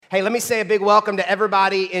Hey, let me say a big welcome to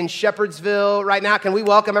everybody in Shepherdsville right now. Can we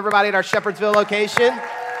welcome everybody at our Shepherdsville location?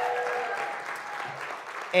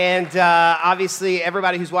 And obviously,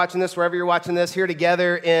 everybody who's watching this, wherever you're watching this, here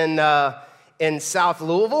together in South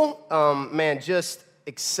Louisville. Man, just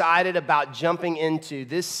excited about jumping into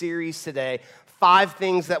this series today. 5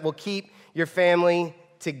 things that will keep your family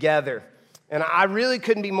together. And I really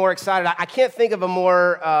couldn't be more excited. I can't think of a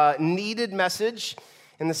more needed message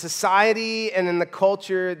in the society and in the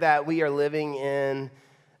culture that we are living in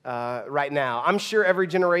right now. I'm sure every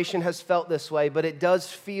generation has felt this way, but it does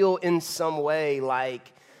feel in some way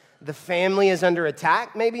like the family is under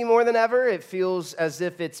attack, maybe more than ever. It feels as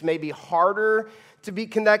if it's maybe harder to be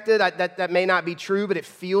connected. That may not be true, but it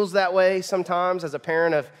feels that way sometimes as a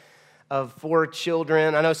parent of 4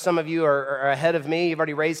 children. I know some of you are ahead of me. You've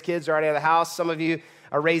already raised kids, are already out of the house. Some of you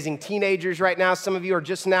are raising teenagers right now. Some of you are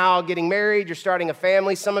just now getting married. You're starting a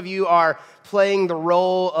family. Some of you are playing the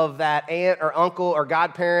role of that aunt or uncle or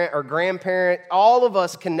godparent or grandparent. All of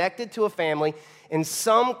us connected to a family in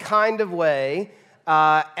some kind of way.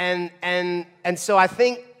 And so I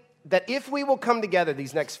think that if we will come together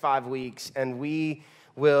these next 5 weeks and we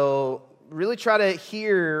will really try to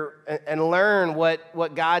hear and learn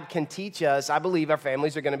what God can teach us, I believe our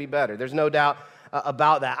families are going to be better. There's no doubt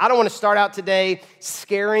about that. I don't want to start out today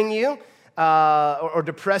scaring you or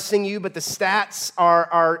depressing you, but the stats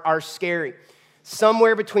are scary.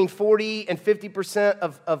 Somewhere between 40 and 50%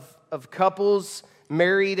 of couples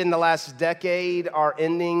married in the last decade are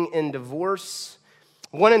ending in divorce.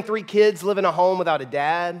 1 in 3 kids live in a home without a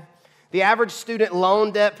dad. The average student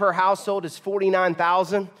loan debt per household is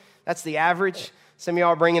 $49,000. That's the average. Some of y'all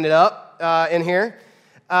are bringing it up in here.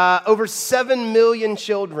 Over 7 million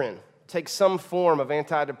children take some form of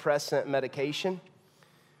antidepressant medication.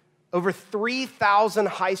 Over 3,000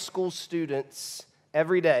 high school students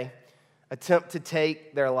every day attempt to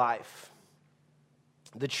take their life.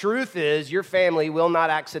 The truth is, your family will not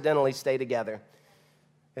accidentally stay together.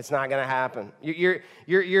 It's not going to happen.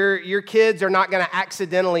 Your kids are not going to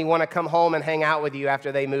accidentally want to come home and hang out with you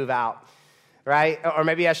after they move out, right? Or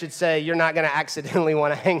maybe I should say, you're not going to accidentally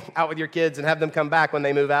want to hang out with your kids and have them come back when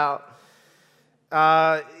they move out.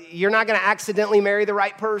 You're not going to accidentally marry the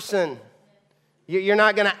right person. You're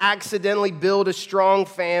not going to accidentally build a strong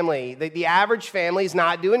family. The average family is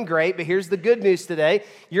not doing great, but here's the good news today.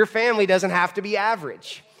 Your family doesn't have to be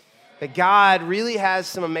average. That God really has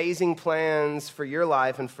some amazing plans for your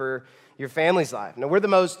life and for your family's life. Now, we're the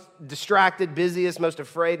most distracted, busiest, most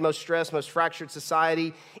afraid, most stressed, most fractured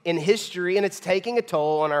society in history, and it's taking a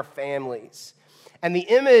toll on our families. And the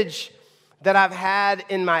image that I've had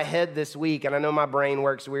in my head this week, and I know my brain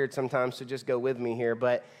works weird sometimes, so just go with me here,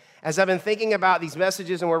 but as I've been thinking about these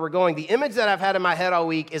messages and where we're going, the image that I've had in my head all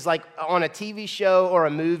week is like on a TV show or a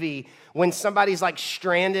movie when somebody's like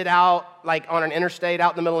stranded out, like on an interstate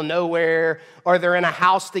out in the middle of nowhere, or they're in a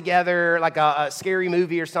house together, like a scary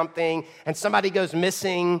movie or something, and somebody goes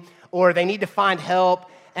missing, or they need to find help.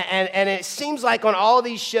 And it seems like on all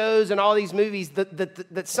these shows and all these movies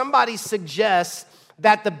that somebody suggests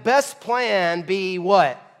that the best plan be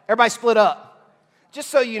what? Everybody split up. Just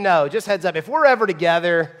so you know, just heads up, if we're ever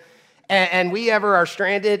together and we ever are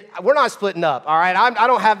stranded, we're not splitting up, all right? I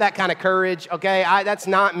don't have that kind of courage, okay? That's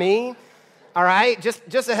not me, all right?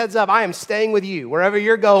 Just a heads up, I am staying with you. Wherever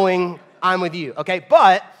you're going, I'm with you, okay?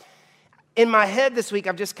 But in my head this week,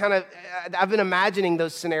 I've been imagining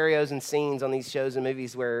those scenarios and scenes on these shows and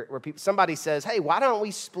movies where somebody says, hey, why don't we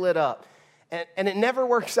split up? And it never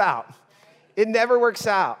works out. It never works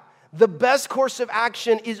out. The best course of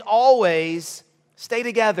action is always stay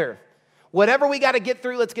together. Whatever we got to get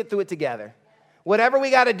through, let's get through it together. Whatever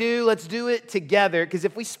we got to do, let's do it together. Because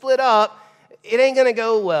if we split up, it ain't going to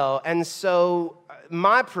go well. And so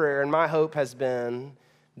my prayer and my hope has been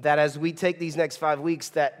that as we take these next 5 weeks,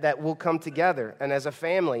 that we'll come together. And as a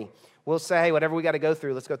family, we'll say, hey, whatever we got to go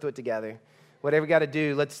through, let's go through it together. Whatever we got to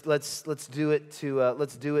do, let's do it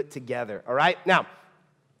together. All right? Now,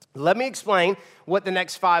 let me explain what the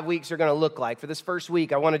next 5 weeks are going to look like. For this first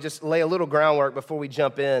week, I want to just lay a little groundwork before we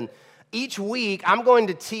jump in. Each week, I'm going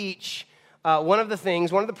to teach one of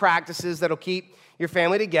the practices that'll keep your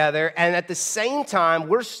family together. And at the same time,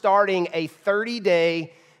 we're starting a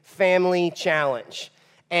 30-day family challenge.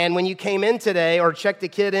 And when you came in today or checked the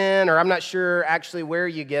kid in, or I'm not sure actually where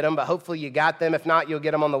you get them, but hopefully you got them. If not, you'll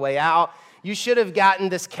get them on the way out. You should have gotten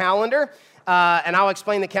this calendar. And I'll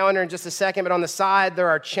explain the calendar in just a second, but on the side, there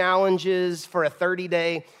are challenges for a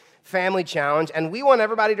 30-day family challenge, and we want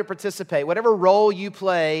everybody to participate. Whatever role you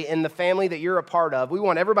play in the family that you're a part of, we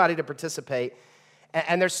want everybody to participate,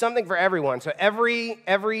 and there's something for everyone. So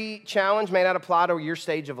every challenge may not apply to your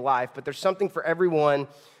stage of life, but there's something for everyone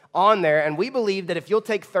on there. And we believe that if you'll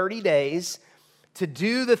take 30 days to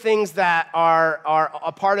do the things that are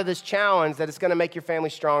a part of this challenge, that it's going to make your family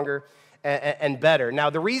stronger and better. Now,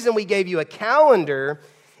 the reason we gave you a calendar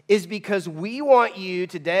is because we want you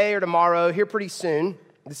today or tomorrow, here pretty soon.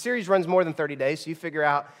 The series runs more than 30 days, so you figure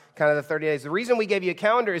out kind of the 30 days. The reason we gave you a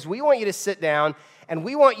calendar is we want you to sit down and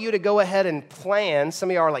we want you to go ahead and plan. Some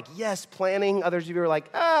of you are like, yes, planning. Others of you are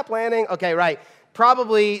like, planning. Okay, right.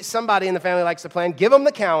 Probably somebody in the family likes to plan. Give them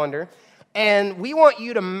the calendar. And we want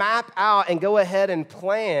you to map out and go ahead and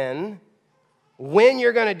plan when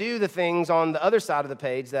you're going to do the things on the other side of the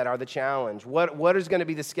page that are the challenge. What is going to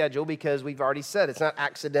be the schedule? Because we've already said it's not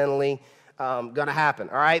accidentally going to happen.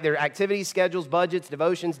 All right? There are activities, schedules, budgets,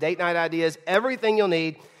 devotions, date night ideas, everything you'll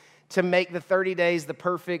need to make the 30 days the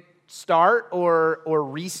perfect start or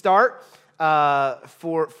restart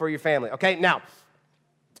for your family. Okay? Now,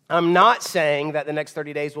 I'm not saying that the next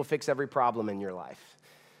 30 days will fix every problem in your life.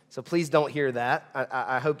 So please don't hear that.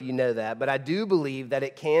 I hope you know that. But I do believe that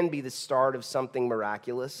it can be the start of something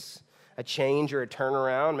miraculous, a change or a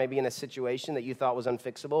turnaround, maybe in a situation that you thought was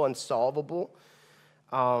unfixable, unsolvable.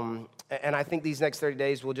 And I think these next 30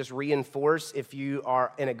 days will just reinforce, if you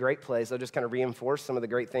are in a great place, they'll just kind of reinforce some of the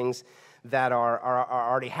great things that are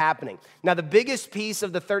already happening. Now, the biggest piece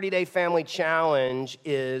of the 30-day family challenge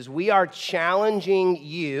is we are challenging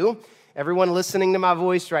you. Everyone listening to my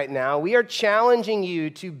voice right now, we are challenging you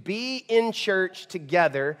to be in church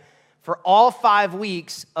together for all 5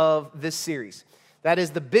 weeks of this series. That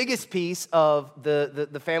is the biggest piece of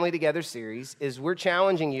the Family Together series, is we're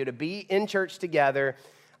challenging you to be in church together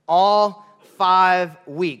all 5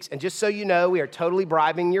 weeks. And just so you know, we are totally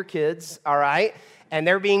bribing your kids, all right? And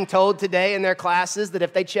they're being told today in their classes that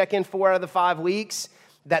if they check in 4 out of the 5 weeks,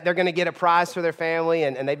 that they're going to get a prize for their family,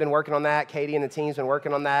 and they've been working on that. Katie and the team's been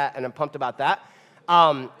working on that, and I'm pumped about that.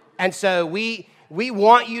 And so we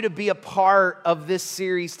want you to be a part of this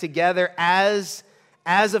series together as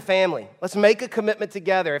a family. Let's make a commitment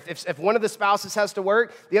together. If one of the spouses has to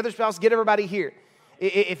work, the other spouse, get everybody here.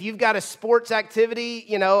 If you've got a sports activity,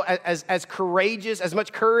 you know, as courageous, as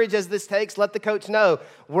much courage as this takes, let the coach know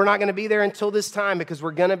we're not going to be there until this time because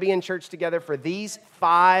we're going to be in church together for these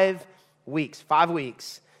 5 weeks. 5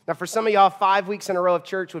 weeks. Now, for some of y'all, 5 weeks in a row of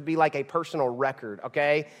church would be like a personal record,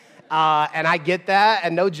 okay? And I get that,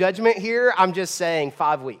 and no judgment here. I'm just saying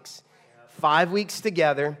 5 weeks. 5 weeks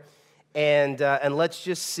together, and let's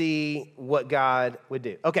just see what God would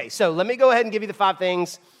do. Okay, so let me go ahead and give you the 5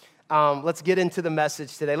 things. Let's get into the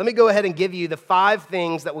message today. Let me go ahead and give you the 5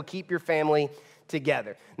 things that will keep your family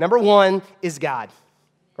together. Number 1 is God.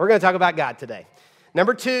 We're going to talk about God today.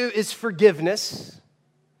 Number 2 is forgiveness.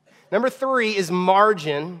 Number 3 is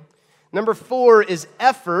margin. Number 4 is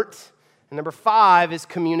effort. And number 5 is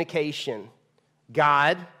communication.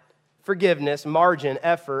 God, forgiveness, margin,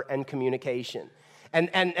 effort, and communication. And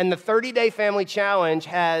the 30-day family challenge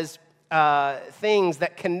has things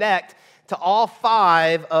that connect to all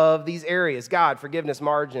 5 of these areas: God, forgiveness,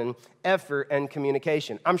 margin, effort, and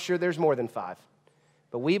communication. I'm sure there's more than 5.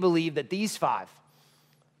 But we believe that these 5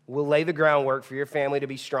 will lay the groundwork for your family to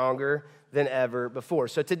be stronger than ever before.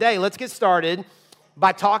 So today, let's get started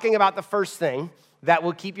by talking about the first thing that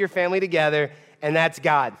will keep your family together, and that's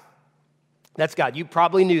God. That's God. You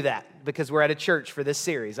probably knew that because we're at a church for this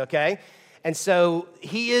series, okay? And so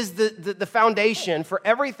he is the foundation for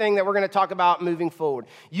everything that we're going to talk about moving forward.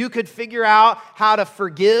 You could figure out how to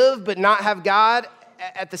forgive but not have God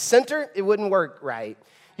at the center. It wouldn't work right.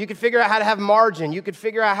 You could figure out how to have margin. You could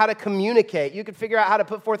figure out how to communicate. You could figure out how to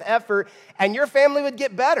put forth effort, and your family would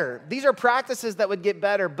get better. These are practices that would get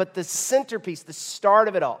better, but the centerpiece, the start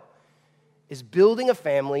of it all, is building a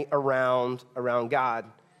family around God.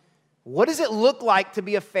 What does it look like to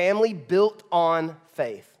be a family built on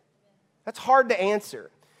faith? That's hard to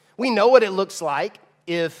answer. We know what it looks like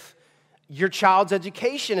if your child's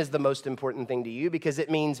education is the most important thing to you, because it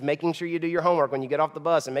means making sure you do your homework when you get off the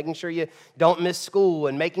bus, and making sure you don't miss school,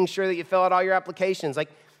 and making sure that you fill out all your applications. Like,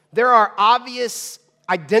 there are obvious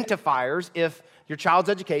identifiers if your child's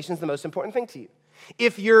education is the most important thing to you.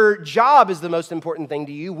 If your job is the most important thing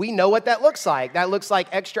to you, we know what that looks like. That looks like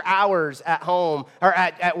extra hours at home or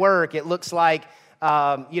at work. It looks like,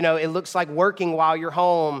 it looks like working while you're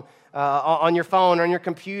home. On your phone or on your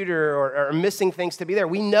computer, or missing things to be there.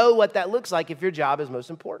 We know what that looks like if your job is most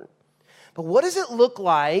important. But what does it look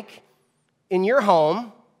like in your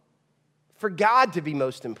home for God to be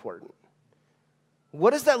most important?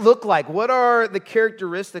 What does that look like? What are the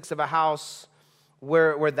characteristics of a house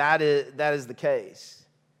where that is the case?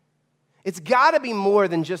 It's got to be more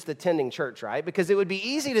than just attending church, right? Because it would be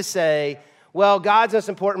easy to say, well, God's most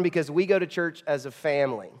important because we go to church as a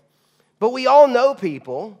family. But we all know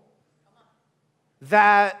people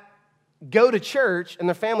that go to church and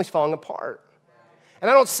their family's falling apart. And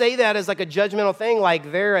I don't say that as like a judgmental thing,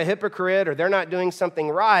 like they're a hypocrite or they're not doing something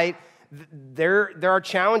right. There are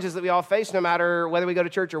challenges that we all face no matter whether we go to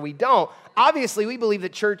church or we don't. Obviously, we believe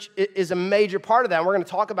that church is a major part of that, and we're going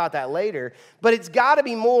to talk about that later. But it's got to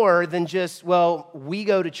be more than just, well, we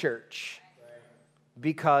go to church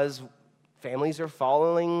because families are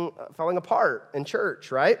falling apart in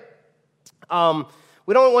church, right?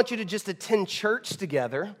 We don't want you to just attend church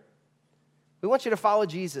together. We want you to follow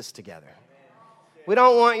Jesus together. We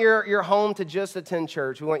don't want your home to just attend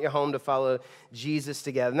church. We want your home to follow Jesus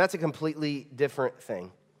together. And that's a completely different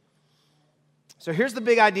thing. So here's the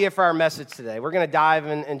big idea for our message today. We're going to dive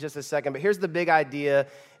in just a second, but here's the big idea.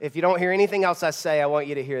 If you don't hear anything else I say, I want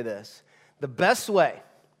you to hear this. The best way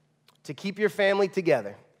to keep your family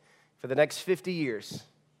together for the next 50 years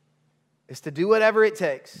is to do whatever it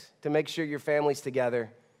takes to make sure your family's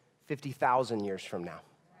together 50,000 years from now.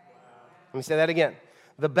 Let me say that again.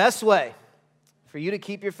 The best way for you to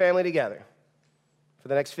keep your family together for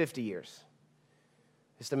the next 50 years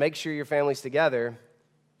is to make sure your family's together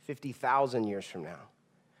 50,000 years from now.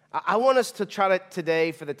 I want us to try to,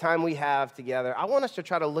 today, for the time we have together, I want us to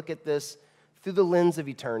try to look at this through the lens of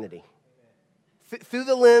eternity. Through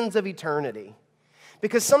the lens of eternity.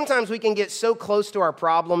 Because sometimes we can get so close to our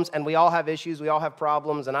problems, and we all have issues, we all have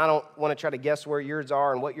problems, and I don't want to try to guess where yours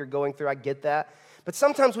are and what you're going through. I get that. But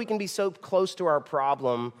sometimes we can be so close to our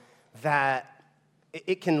problem that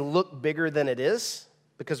it can look bigger than it is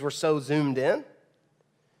because we're so zoomed in.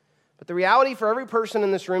 But the reality for every person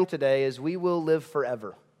in this room today is we will live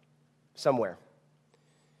forever somewhere.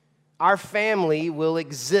 Our family will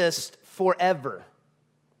exist forever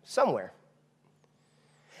somewhere.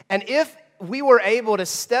 And if we were able to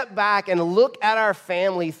step back and look at our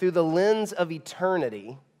family through the lens of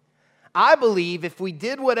eternity, I believe if we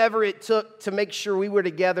did whatever it took to make sure we were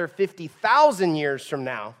together 50,000 years from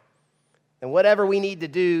now, then whatever we need to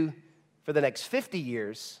do for the next 50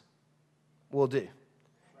 years, we'll do.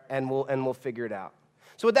 And we'll figure it out.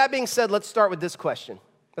 So with that being said, let's start with this question.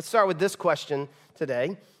 Let's start with this question today.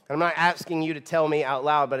 And I'm not asking you to tell me out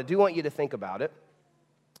loud, but I do want you to think about it.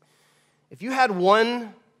 If you had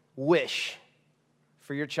one wish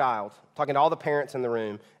for your child, talking to all the parents in the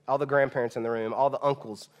room, all the grandparents in the room, all the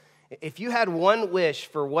uncles, if you had one wish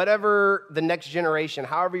for whatever the next generation,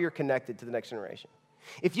 however you're connected to the next generation,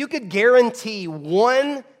 if you could guarantee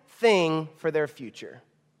one thing for their future,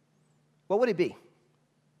 what would it be?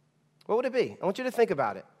 What would it be? I want you to think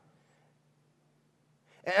about it.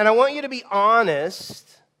 And I want you to be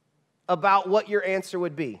honest about what your answer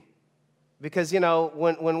would be. Because,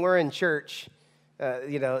 when we're in church,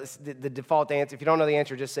 the default answer, if you don't know the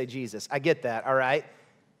answer, just say Jesus. I get that, all right?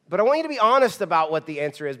 But I want you to be honest about what the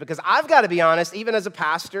answer is, because I've got to be honest, even as a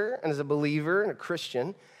pastor and as a believer and a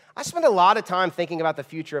Christian, I spend a lot of time thinking about the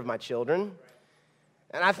future of my children.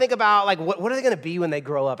 And I think about, what are they going to be when they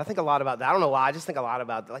grow up? I think a lot about that. I don't know why. I just think a lot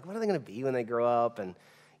about, what are they going to be when they grow up? And,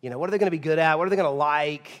 what are they going to be good at? What are they going to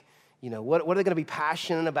like? What are they going to be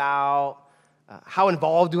passionate about? How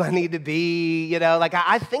involved do I need to be?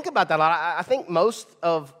 I think about that a lot. I think most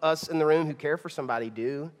of us in the room who care for somebody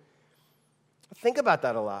do. I think about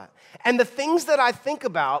that a lot. And the things that I think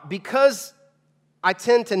about, because I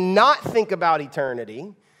tend to not think about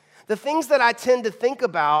eternity, the things that I tend to think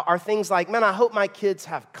about are things like, man, I hope my kids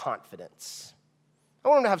have confidence. I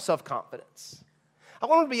want them to have self-confidence. I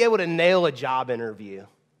want them to be able to nail a job interview.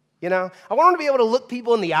 I want them to be able to look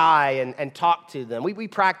people in the eye and talk to them. We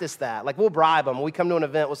practice that. We'll bribe them. When we come to an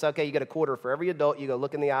event, we'll say, okay, you get a quarter for every adult. You go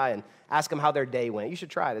look in the eye and ask them how their day went. You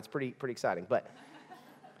should try it. It's pretty exciting. But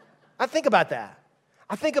I think about that.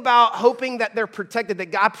 I think about hoping that they're protected,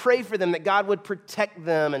 that God, pray for them, that God would protect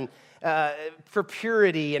them and for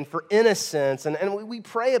purity and for innocence. And we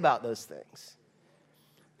pray about those things.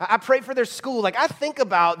 I pray for their school. I think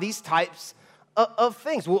about these types of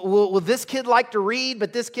things. Will this kid like to read?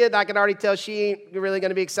 But this kid, I can already tell she ain't really going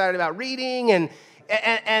to be excited about reading. And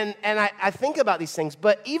I think about these things.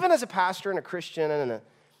 But even as a pastor and a Christian and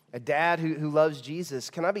a dad who loves Jesus,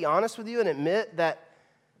 can I be honest with you and admit that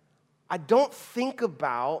I don't think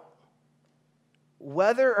about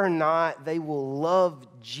whether or not they will love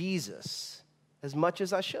Jesus as much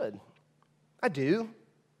as I should. I do.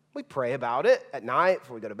 We pray about it at night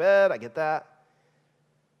before we go to bed. I get that.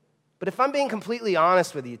 But if I'm being completely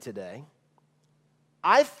honest with you today,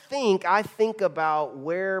 I think about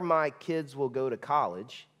where my kids will go to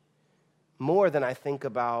college more than I think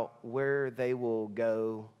about where they will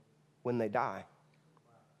go when they die.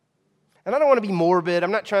 And I don't want to be morbid.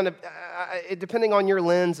 I'm not trying to, depending on your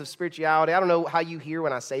lens of spirituality, I don't know how you hear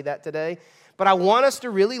when I say that today, but I want us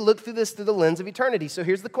to really look through this through the lens of eternity. So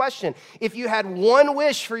here's the question. If you had one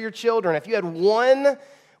wish for your children, if you had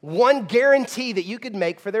one guarantee that you could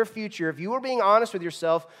make for their future, if you were being honest with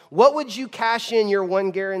yourself, what would you cash in your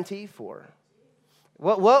one guarantee for?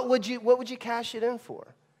 What would you cash it in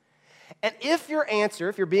for? And if your answer,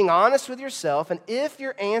 if you're being honest with yourself, and if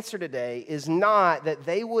your answer today is not that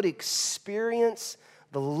they would experience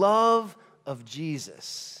the love of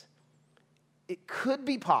Jesus, it could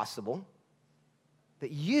be possible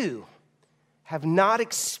that you have not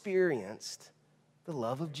experienced the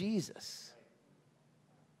love of Jesus.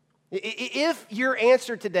 If your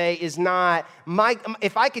answer today is not,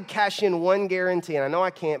 if I could cash in one guarantee, and I know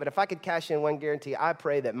I can't, but if I could cash in one guarantee, I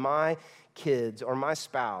pray that my kids or my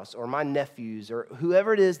spouse or my nephews or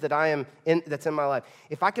whoever it is that that's in my life,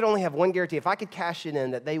 if I could only have one guarantee, if I could cash it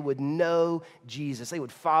in, that they would know Jesus, they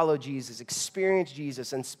would follow Jesus, experience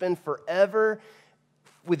Jesus, and spend forever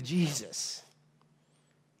with Jesus.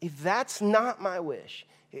 If that's not my wish,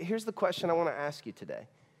 here's the question I want to ask you today.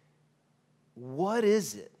 What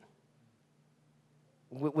is it?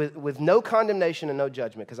 With no condemnation and no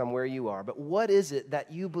judgment, because I'm where you are, but what is it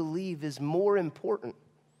that you believe is more important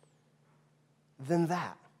than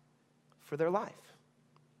that for their life?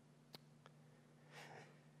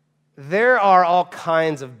 There are all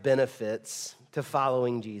kinds of benefits to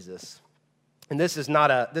following Jesus. And this is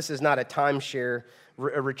not a timeshare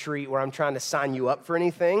retreat where I'm trying to sign you up for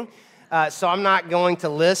anything. So I'm not going to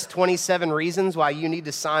list 27 reasons why you need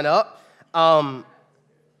to sign up. But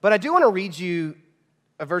I do want to read you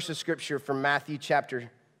a verse of scripture from Matthew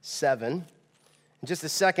chapter 7. In just a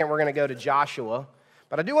second, we're going to go to Joshua.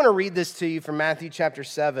 But I do want to read this to you from Matthew chapter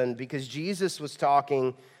 7 because Jesus was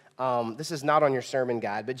talking, this is not on your sermon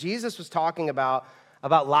guide, but Jesus was talking about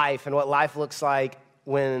life and what life looks like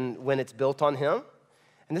when it's built on him.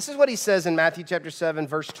 And this is what he says in Matthew chapter 7,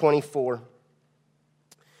 verse 24.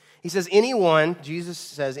 He says, Jesus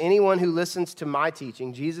says, anyone who listens to my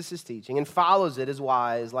teaching, Jesus' teaching, and follows it is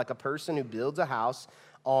wise, like a person who builds a house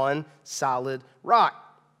on solid rock.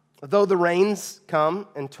 Though the rains come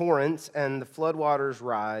in torrents and the floodwaters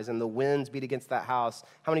rise and the winds beat against that house.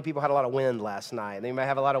 How many people had a lot of wind last night? They might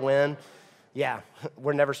have a lot of wind. Yeah,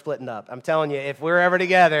 we're never splitting up. I'm telling you, if we're ever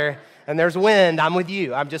together and there's wind, I'm with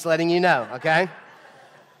you. I'm just letting you know, okay?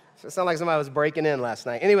 So it sounded like somebody was breaking in last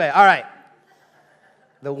night. Anyway, all right.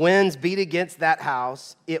 The winds beat against that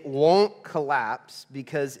house. It won't collapse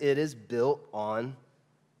because it is built on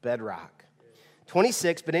bedrock.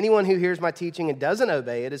 26, but anyone who hears my teaching and doesn't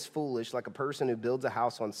obey it is foolish, like a person who builds a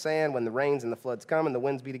house on sand. When the rains and the floods come and the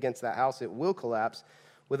winds beat against that house, it will collapse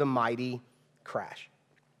with a mighty crash.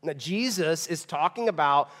 Now, Jesus is talking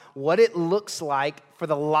about what it looks like for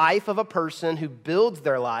the life of a person who builds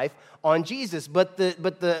their life on Jesus. But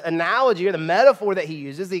the analogy or the metaphor that he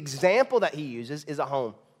uses, the example that he uses is a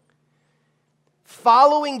home.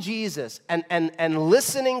 Following Jesus and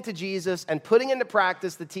listening to Jesus and putting into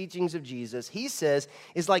practice the teachings of Jesus, he says,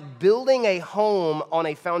 is like building a home on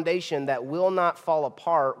a foundation that will not fall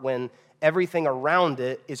apart when everything around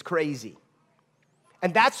it is crazy.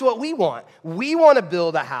 And that's what we want. We want to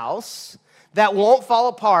build a house that won't fall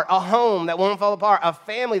apart, a home that won't fall apart, a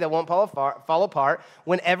family that won't fall apart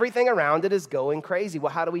when everything around it is going crazy.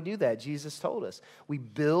 Well, how do we do that? Jesus told us. We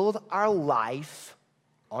build our life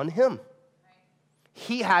on him.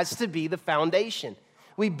 He has to be the foundation.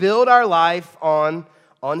 We build our life on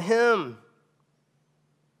him.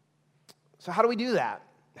 So how do we do that?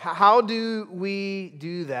 How do we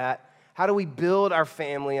do that? How do we build our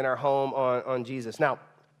family and our home on Jesus? Now,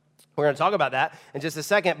 we're going to talk about that in just a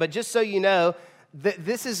second, but just so you know,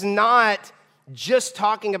 this is not just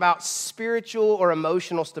talking about spiritual or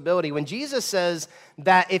emotional stability. When Jesus says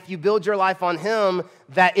that if you build your life on him,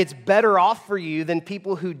 that it's better off for you than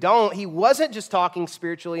people who don't, he wasn't just talking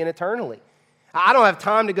spiritually and eternally. I don't have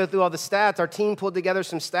time to go through all the stats. Our team pulled together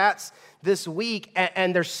some stats this week,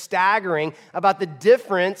 and they're staggering about the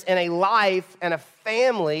difference in a life and a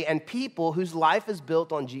family and people whose life is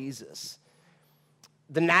built on Jesus.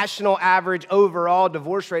 The national average overall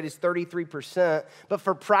divorce rate is 33%, but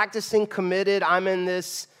for practicing committed, I'm in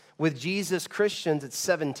this with Jesus Christians, it's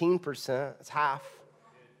 17%. It's half.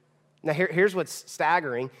 Now, here's what's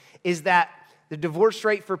staggering, is that the divorce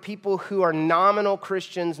rate for people who are nominal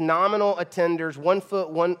Christians, nominal attenders, one foot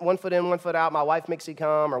in, 1 foot out, my wife makes me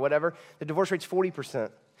come, or whatever, the divorce rate's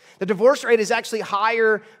 40%. The divorce rate is actually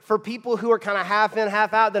higher for people who are kind of half in,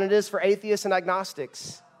 half out than it is for atheists and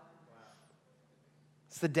agnostics.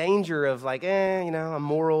 the danger of like, I'm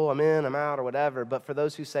moral, I'm in, I'm out, or whatever. But for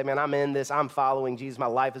those who say, man, I'm in this, I'm following Jesus, my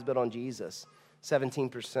life is built on Jesus,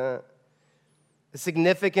 17%. It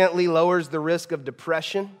significantly lowers the risk of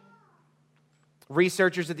depression.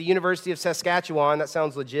 Researchers at the University of Saskatchewan, that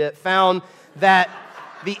sounds legit, found that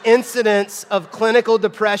the incidence of clinical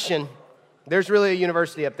depression, there's really a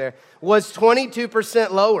university up there, was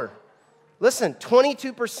 22% lower. Listen,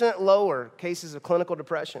 22% lower cases of clinical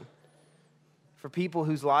depression for people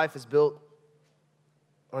whose life is built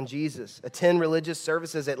on Jesus. Attend religious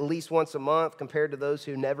services at least once a month compared to those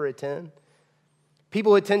who never attend.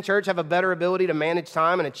 People who attend church have a better ability to manage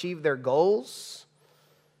time and achieve their goals.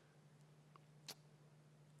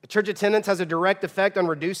 Church attendance has a direct effect on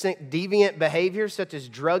reducing deviant behaviors such as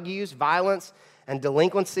drug use, violence, and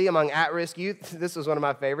delinquency among at-risk youth. This was one of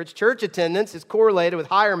my favorites. Church attendance is correlated with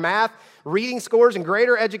higher math, reading scores, and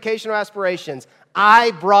greater educational aspirations.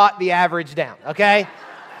 I brought the average down, okay?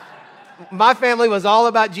 My family was all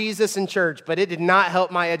about Jesus and church, but it did not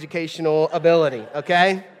help my educational ability,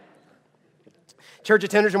 okay? Church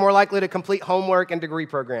attenders are more likely to complete homework and degree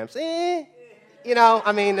programs. Okay.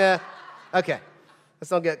 Let's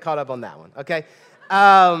not get caught up on that one, okay?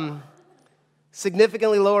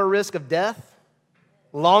 Significantly lower risk of death,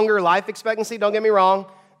 longer life expectancy. Don't get me wrong.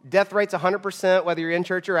 Death rate's 100% whether you're in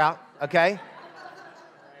church or out, okay?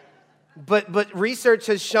 But research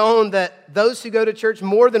has shown that those who go to church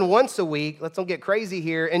more than once a week, let's don't get crazy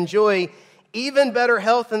here, enjoy even better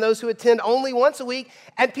health than those who attend only once a week.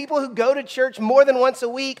 And people who go to church more than once a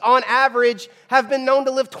week, on average, have been known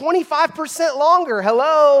to live 25% longer.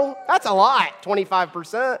 Hello? That's a lot,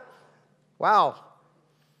 25%. Wow.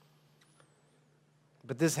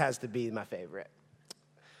 But this has to be my favorite.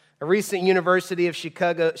 A recent University of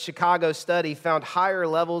Chicago study found higher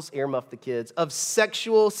levels, earmuff the kids, of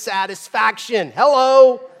sexual satisfaction.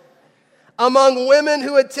 Hello? Among women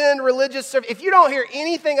who attend religious service. If you don't hear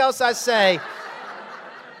anything else I say,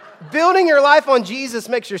 building your life on Jesus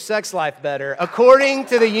makes your sex life better, according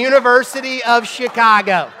to the University of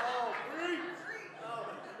Chicago.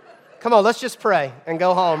 Come on, let's just pray and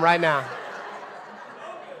go home right now.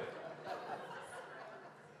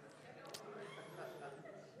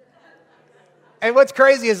 And what's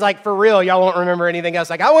crazy is, like, for real, y'all won't remember anything else.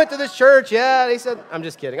 Like, I went to this church, yeah, they said, I'm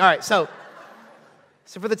just kidding. All right, so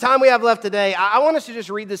for the time we have left today, I want us to just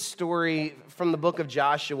read this story from the book of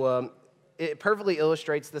Joshua. It perfectly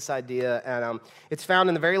illustrates this idea, and it's found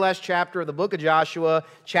in the very last chapter of the book of Joshua,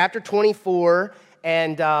 chapter 24,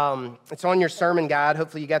 and it's on your sermon guide.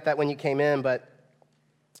 Hopefully you got that when you came in, but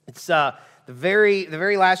it's the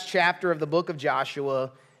very last chapter of the book of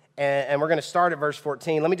Joshua, and we're going to start at verse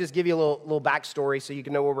 14. Let me just give you a little backstory so you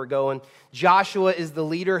can know where we're going. Joshua is the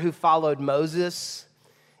leader who followed Moses.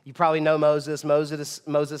 You probably know Moses.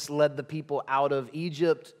 Moses led the people out of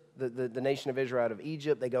Egypt, the nation of Israel out of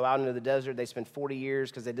Egypt. They go out into the desert. They spend 40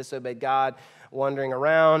 years because they disobeyed God, wandering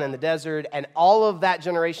around in the desert. And all of that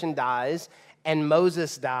generation dies, and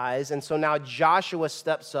Moses dies. And so now Joshua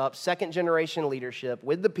steps up, second generation leadership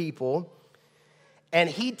with the people, and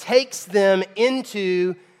he takes them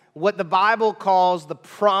into what the Bible calls the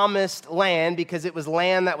promised land, because it was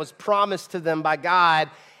land that was promised to them by God.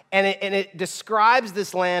 And it describes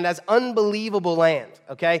this land as unbelievable land,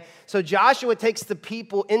 okay? So Joshua takes the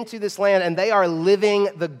people into this land, and they are living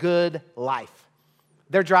the good life.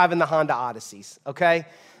 They're driving the Honda Odysseys, okay?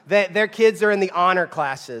 Their kids are in the honor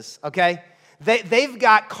classes, okay? They've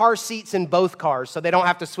got car seats in both cars, so they don't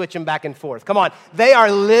have to switch them back and forth. Come on. They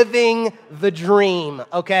are living the dream,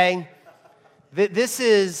 okay? This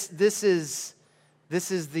is the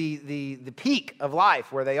peak of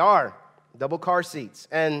life where they are. Double car seats.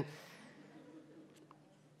 And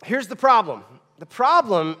here's the problem. The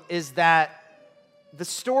problem is that the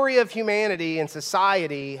story of humanity and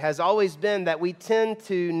society has always been that we tend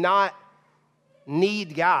to not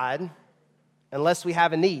need God unless we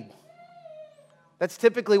have a need. That's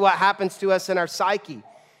typically what happens to us in our psyche,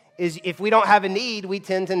 is if we don't have a need, we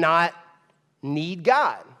tend to not need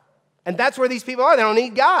God. And that's where these people are. They don't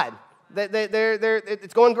need God.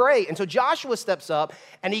 It's going great. And so Joshua steps up,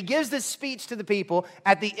 and he gives this speech to the people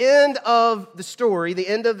at the end of the story, the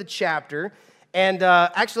end of the chapter. And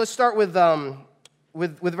actually, let's start with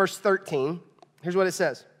verse 13. Here's what it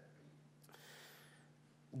says.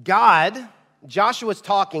 Joshua's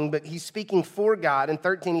talking, but he's speaking for God. In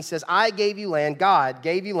 13, he says, I gave you land, God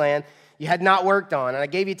gave you land you had not worked on, and I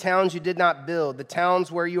gave you towns you did not build, the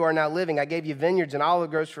towns where you are now living. I gave you vineyards and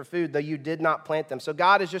olive groves for food, though you did not plant them. So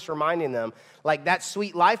God is just reminding them, like, that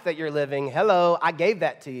sweet life that you're living, hello, I gave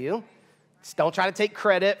that to you. Just don't try to take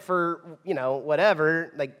credit for,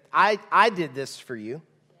 whatever. Like, I did this for you.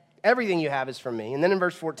 Everything you have is from me. And then in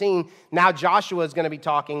verse 14, now Joshua is going to be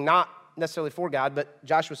talking, not necessarily for God, but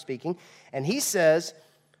Joshua speaking. And he says,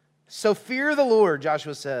 so fear the Lord,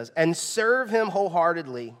 Joshua says, and serve him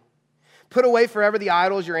wholeheartedly. Put away forever the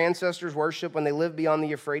idols your ancestors worshiped when they lived beyond the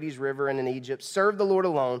Euphrates River and in Egypt. Serve the Lord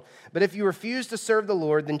alone. But if you refuse to serve the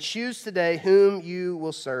Lord, then choose today whom you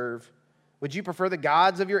will serve. Would you prefer the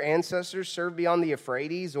gods of your ancestors served beyond the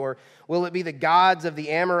Euphrates, or will it be the gods of the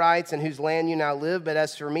Amorites in whose land you now live? But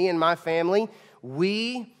as for me and my family,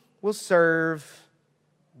 we will serve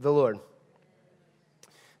the Lord.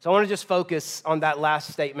 So I want to just focus on that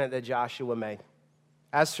last statement that Joshua made.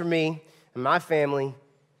 As for me and my family,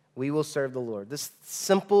 we will serve the Lord. This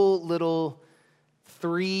simple little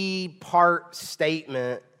 3-part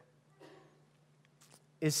statement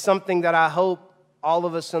is something that I hope all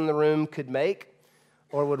of us in the room could make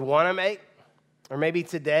or would want to make, or maybe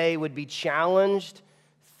today would be challenged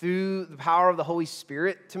through the power of the Holy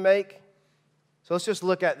Spirit to make. So let's just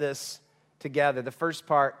look at this together. The first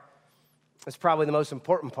part is probably the most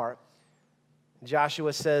important part.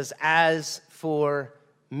 Joshua says, as for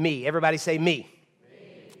me. Everybody say me.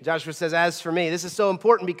 Joshua says, as for me. This is so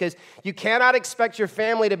important because you cannot expect your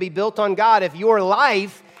family to be built on God if your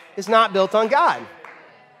life is not built on God.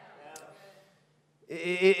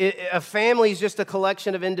 A family is just a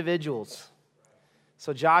collection of individuals.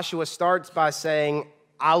 So Joshua starts by saying,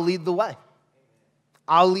 I'll lead the way.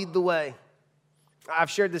 I'll lead the way. I've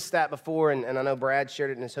shared this stat before, and I know Brad shared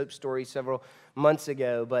it in his Hope Story several months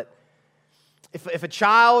ago, but if a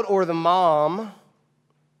child or the mom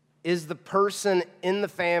is the person in the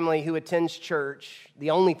family who attends church,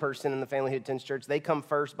 the only person in the family who attends church, they come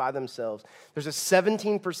first by themselves, there's a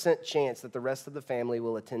 17% chance that the rest of the family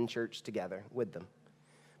will attend church together with them.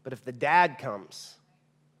 But if the dad comes,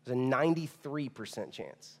 there's a 93%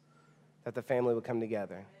 chance that the family will come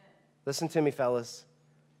together. Listen to me, fellas.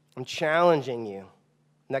 I'm challenging you.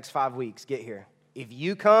 Next 5 weeks, get here. If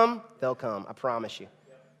you come, they'll come. I promise you.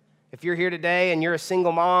 If you're here today and you're a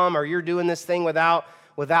single mom or you're doing this thing without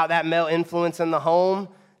that male influence in the home,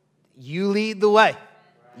 you lead the way.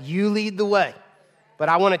 You lead the way. But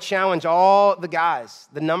I want to challenge all the guys.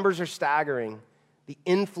 The numbers are staggering. The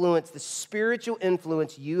influence, the spiritual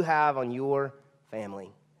influence you have on your family.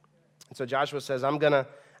 And so Joshua says, I'm gonna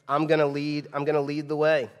lead the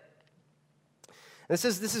way. This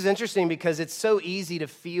is interesting because it's so easy to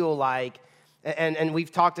feel like, and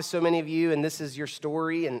we've talked to so many of you, and this is your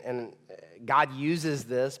story, and God uses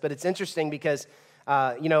this, but it's interesting because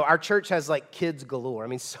our church has like kids galore. I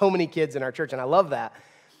mean, so many kids in our church, and I love that.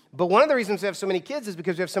 But one of the reasons we have so many kids is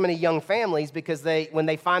because we have so many young families, because when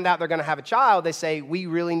they find out they're going to have a child, they say, we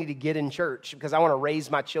really need to get in church because I want to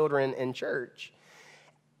raise my children in church.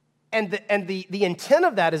 And the intent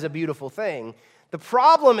of that is a beautiful thing. The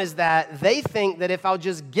problem is that they think that if I'll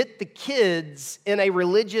just get the kids in a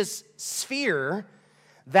religious sphere,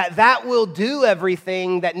 that will do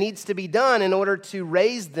everything that needs to be done in order to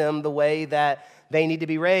raise them the way that they need to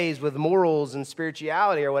be raised, with morals and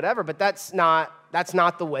spirituality or whatever. But that's not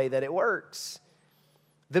the way that it works.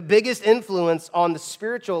 The biggest influence on the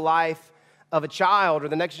spiritual life of a child or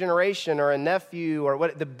the next generation or a nephew or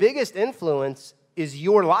the biggest influence is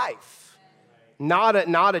your life, not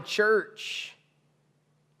a church.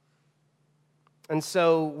 And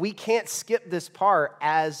so we can't skip this part,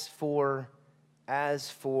 as for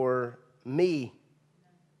me.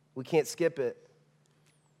 We can't skip it.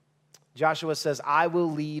 Joshua says, I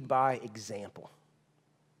will lead by example.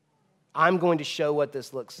 I'm going to show what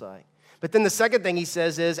this looks like. But then the second thing he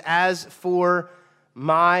says is, as for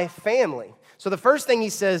my family. So the first thing he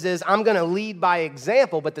says is, I'm going to lead by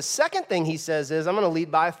example. But the second thing he says is, I'm going to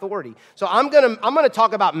lead by authority. So I'm going to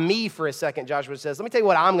talk about me for a second, Joshua says. Let me tell you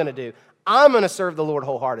what I'm going to do. I'm going to serve the Lord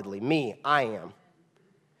wholeheartedly. Me, I am.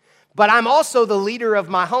 But I'm also the leader of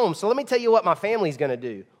my home. So let me tell you what my family's going to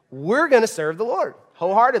do. We're going to serve the Lord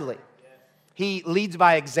wholeheartedly. He leads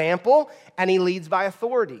by example, and he leads by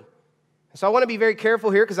authority. So I want to be very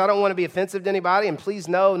careful here because I don't want to be offensive to anybody. And please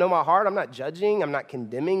know my heart. I'm not judging. I'm not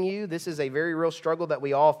condemning you. This is a very real struggle that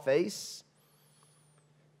we all face.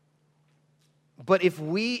 But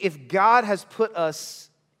if God has put us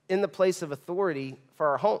in the place of authority for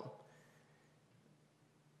our home,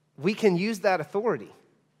 we can use that authority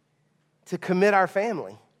to commit our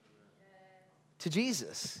family to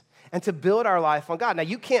Jesus and to build our life on God. Now,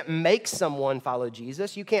 you can't make someone follow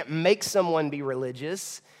Jesus. You can't make someone be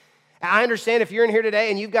religious. And I understand if you're in here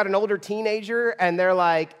today and you've got an older teenager and they're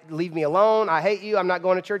like, leave me alone, I hate you, I'm not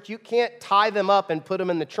going to church. You can't tie them up and put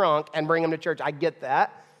them in the trunk and bring them to church. I get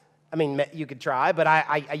that. I mean, you could try, but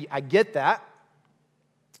I get that.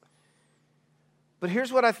 But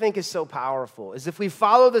here's what I think is so powerful, is if we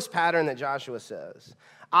follow this pattern that Joshua says,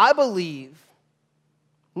 I believe,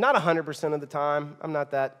 not 100% of the time, I'm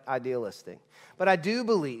not that idealistic, but I do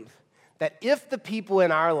believe that if the people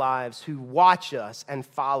in our lives who watch us and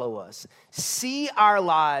follow us see our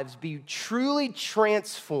lives be truly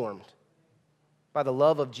transformed by the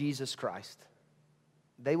love of Jesus Christ,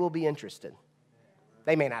 they will be interested.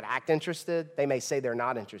 They may not act interested. They may say they're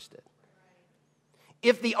not interested.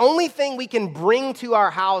 If the only thing we can bring to our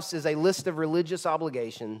house is a list of religious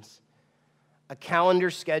obligations, a calendar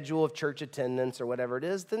schedule of church attendance or whatever it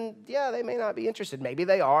is, then yeah, they may not be interested. Maybe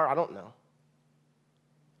they are, I don't know.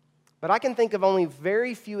 But I can think of only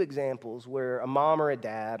very few examples where a mom or a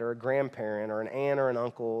dad or a grandparent or an aunt or an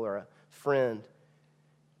uncle or a friend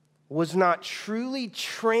was not truly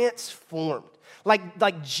transformed.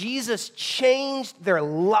 Like Jesus changed their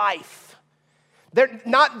life. They're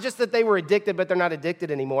not just that they were addicted, but they're not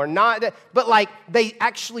addicted anymore. But like they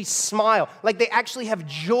actually smile. Like they actually have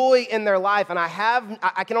joy in their life. And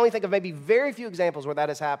I can only think of maybe very few examples where that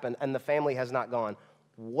has happened and the family has not gone,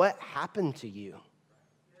 what happened to you?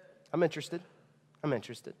 I'm interested.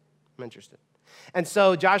 And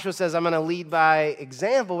so Joshua says, I'm going to lead by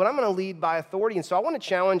example, but I'm going to lead by authority. And so I want to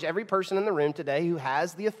challenge every person in the room today who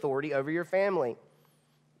has the authority over your family.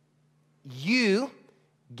 You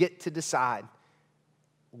get to decide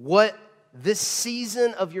what this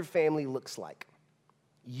season of your family looks like.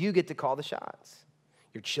 You get to call the shots.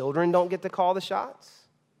 Your children don't get to call the shots.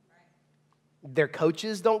 Their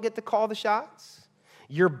coaches don't get to call the shots.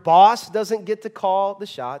 Your boss doesn't get to call the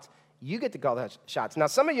shots. You get to call the shots. Now,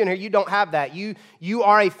 some of you in here, you don't have that. You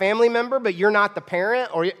are a family member, but you're not the parent.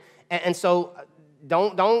 And so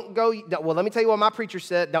don't go, well, let me tell you what my preacher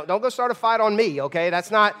said. Don't go start a fight on me, okay? That's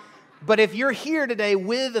not... But if you're here today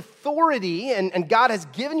with authority and God has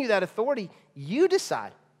given you that authority, you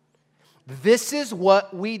decide. This is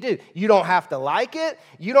what we do. You don't have to like it.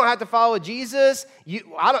 You don't have to follow Jesus.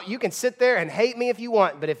 You can sit there and hate me if you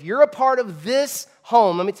want. But if you're a part of this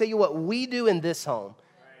home, let me tell you what we do in this home.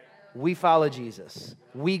 We follow Jesus.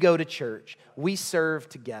 We go to church. We serve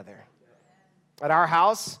together. At our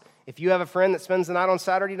house, if you have a friend that spends the night on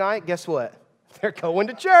Saturday night, guess what? They're going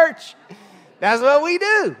to church. That's what we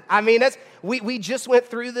do. I mean, we just went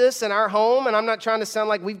through this in our home, and I'm not trying to sound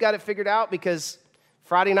like we've got it figured out because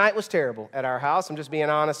Friday night was terrible at our house. I'm just being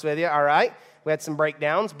honest with you, all right? We had some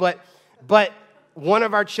breakdowns, but one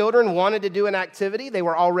of our children wanted to do an activity. They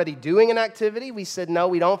were already doing an activity. We said, no,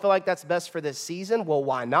 we don't feel like that's best for this season. Well,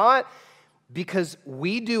 why not? Because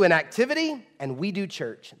we do an activity and we do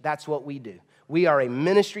church. That's what we do. We are a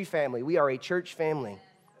ministry family. We are a church family.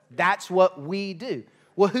 That's what we do.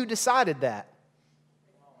 Well, who decided that?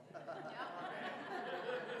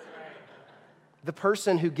 The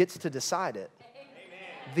person who gets to decide it.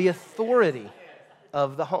 The authority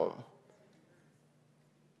of the home.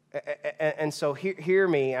 And so hear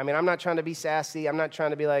me. I mean, I'm not trying to be sassy. I'm not trying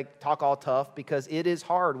to be like talk all tough because it is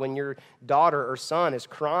hard when your daughter or son is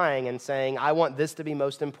crying and saying, I want this to be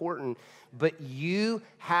most important. But you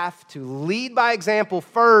have to lead by example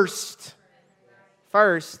first.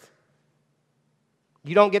 First.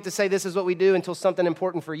 You don't get to say this is what we do until something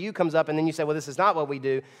important for you comes up and then you say, well, this is not what we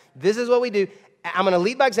do. This is what we do. I'm going to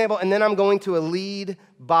lead by example and then I'm going to lead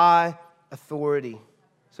by authority.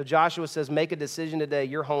 So Joshua says, make a decision today.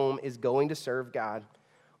 Your home is going to serve God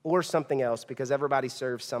or something else because everybody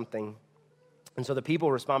serves something. And so the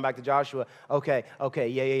people respond back to Joshua, okay,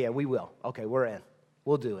 yeah, we will. Okay, we're in.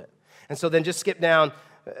 We'll do it. And so then just skip down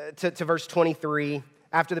to verse 23.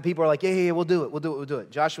 After the people are like, yeah, we'll do it.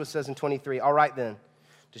 Joshua says in 23, all right then,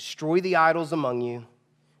 destroy the idols among you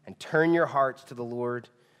and turn your hearts to the Lord,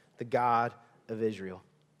 the God of Israel.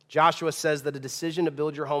 Joshua says that a decision to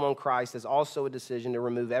build your home on Christ is also a decision to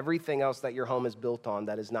remove everything else that your home is built on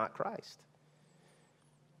that is not Christ.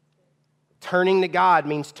 Turning to God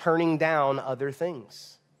means turning down other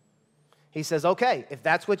things. He says, okay, if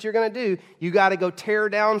that's what you're going to do, you got to go tear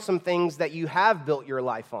down some things that you have built your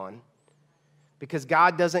life on because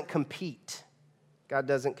God doesn't compete. God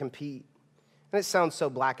doesn't compete. And it sounds so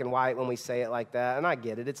black and white when we say it like that, and I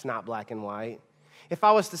get it. It's not black and white. If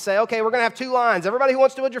I was to say, okay, we're going to have two lines. Everybody who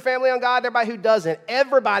wants to build your family on God, everybody who doesn't.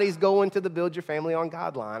 Everybody's going to the build your family on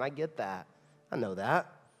God line. I get that. I know that.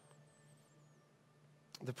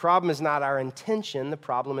 The problem is not our intention. The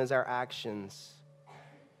problem is our actions.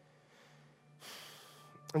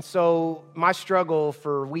 And so my struggle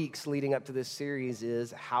for weeks leading up to this series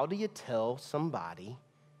is how do you tell somebody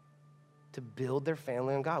to build their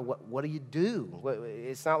family on God? What do you do?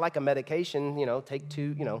 It's not like a medication, take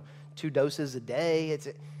two doses a day.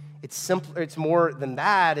 It's simpler. It's more than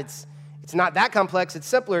that. It's It's not that complex. It's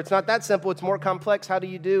simpler. It's not that simple. It's more complex. How do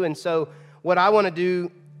you do? And so what I want to do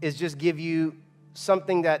is just give you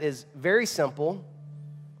something that is very simple,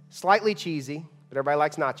 slightly cheesy, but everybody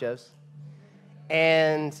likes nachos,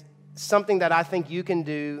 and something that I think you can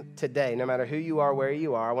do today, no matter who you are, where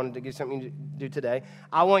you are. I wanted to give something to do today.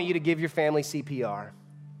 I want you to give your family CPR.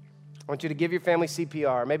 I want you to give your family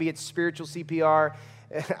CPR. Maybe it's spiritual CPR.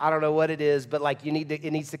 I don't know what it is, but like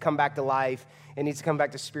it needs to come back to life. It needs to come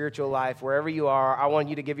back to spiritual life. Wherever you are, I want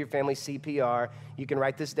you to give your family CPR. You can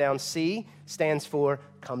write this down. C stands for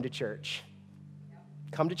come to church.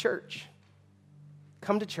 Come to church.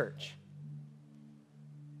 Come to church.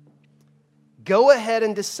 Go ahead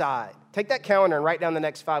and decide. Take that calendar and write down the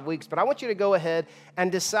next 5 weeks, but I want you to go ahead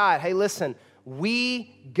and decide, hey, listen,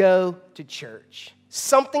 we go to church.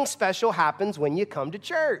 Something special happens when you come to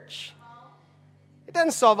church. It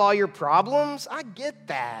doesn't solve all your problems. I get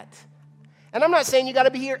that. And I'm not saying you got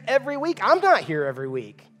to be here every week. I'm not here every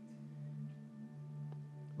week.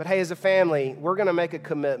 But hey, as a family, we're going to make a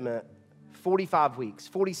commitment 45 weeks,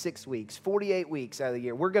 46 weeks, 48 weeks out of the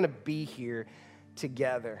year. We're going to be here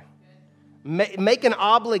together. Make an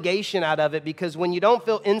obligation out of it, because when you don't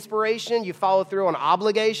feel inspiration, you follow through on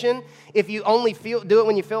obligation. If you only do it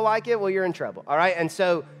when you feel like it, well, you're in trouble, all right? And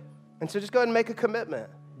so just go ahead and make a commitment.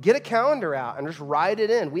 Get a calendar out and just write it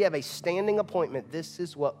in. We have a standing appointment. This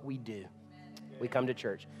is what we do. We come to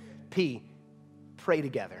church. P, pray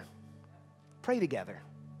together. Pray together.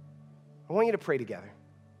 I want you to pray together.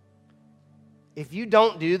 If you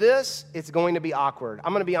don't do this, it's going to be awkward.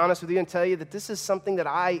 I'm going to be honest with you and tell you that this is something that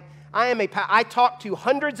I talk to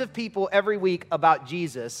hundreds of people every week about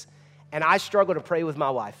Jesus, and I struggle to pray with my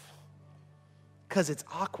wife because it's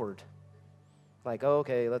awkward. Like, oh,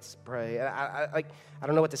 okay, let's pray. I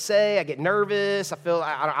don't know what to say. I get nervous.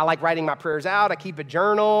 I like writing my prayers out. I keep a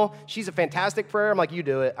journal. She's a fantastic prayer. I'm like, you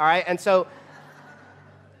do it, all right? And so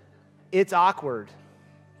it's awkward.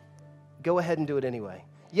 Go ahead and do it anyway.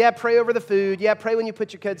 Yeah, pray over the food. Yeah, pray when you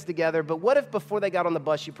put your kids together. But what if before they got on the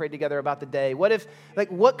bus, you prayed together about the day? What if,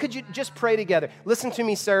 what could you just pray together? Listen to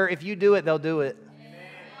me, sir. If you do it, they'll do it.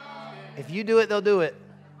 If you do it, they'll do it.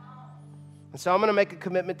 And so I'm going to make a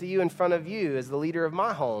commitment to you in front of you as the leader of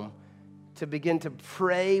my home to begin to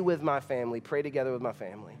pray with my family, pray together with my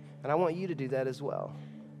family. And I want you to do that as well.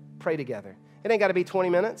 Pray together. It ain't got to be 20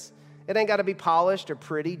 minutes. It ain't got to be polished or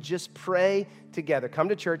pretty. Just pray together. Come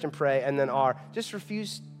to church and pray, and then just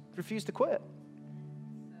refuse to quit.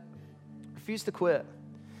 Refuse to quit.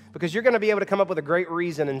 Because you're going to be able to come up with a great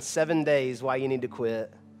reason in 7 days why you need to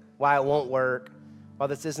quit, why it won't work, why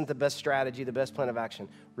this isn't the best strategy, the best plan of action.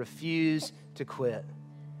 Refuse to quit.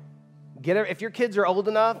 If your kids are old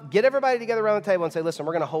enough, get everybody together around the table and say, listen,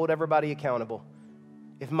 we're going to hold everybody accountable.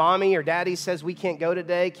 If mommy or daddy says we can't go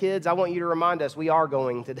today, kids, I want you to remind us we are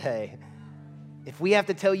going today. If we have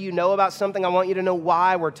to tell you no about something, I want you to know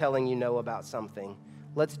why we're telling you no about something.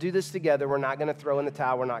 Let's do this together. We're not going to throw in the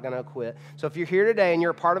towel. We're not going to quit. So if you're here today and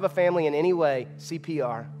you're a part of a family in any way,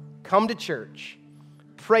 CPR, come to church,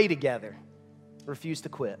 pray together, refuse to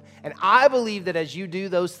quit. And I believe that as you do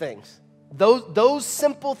those things, those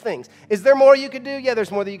simple things. Is there more you could do? Yeah,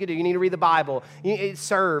 there's more that you could do. You need to read the Bible. You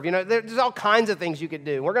serve. There's all kinds of things you could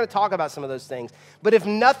do. We're going to talk about some of those things. But if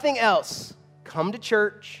nothing else, come to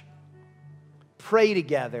church, pray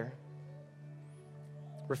together,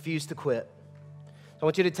 refuse to quit. I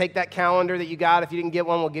want you to take that calendar that you got. If you didn't get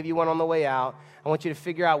one, we'll give you one on the way out. I want you to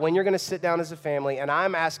figure out when you're going to sit down as a family, and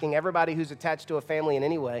I'm asking everybody who's attached to a family in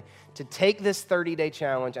any way to take this 30-day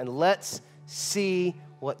challenge, and let's see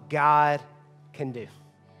what God can do.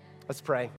 Let's pray.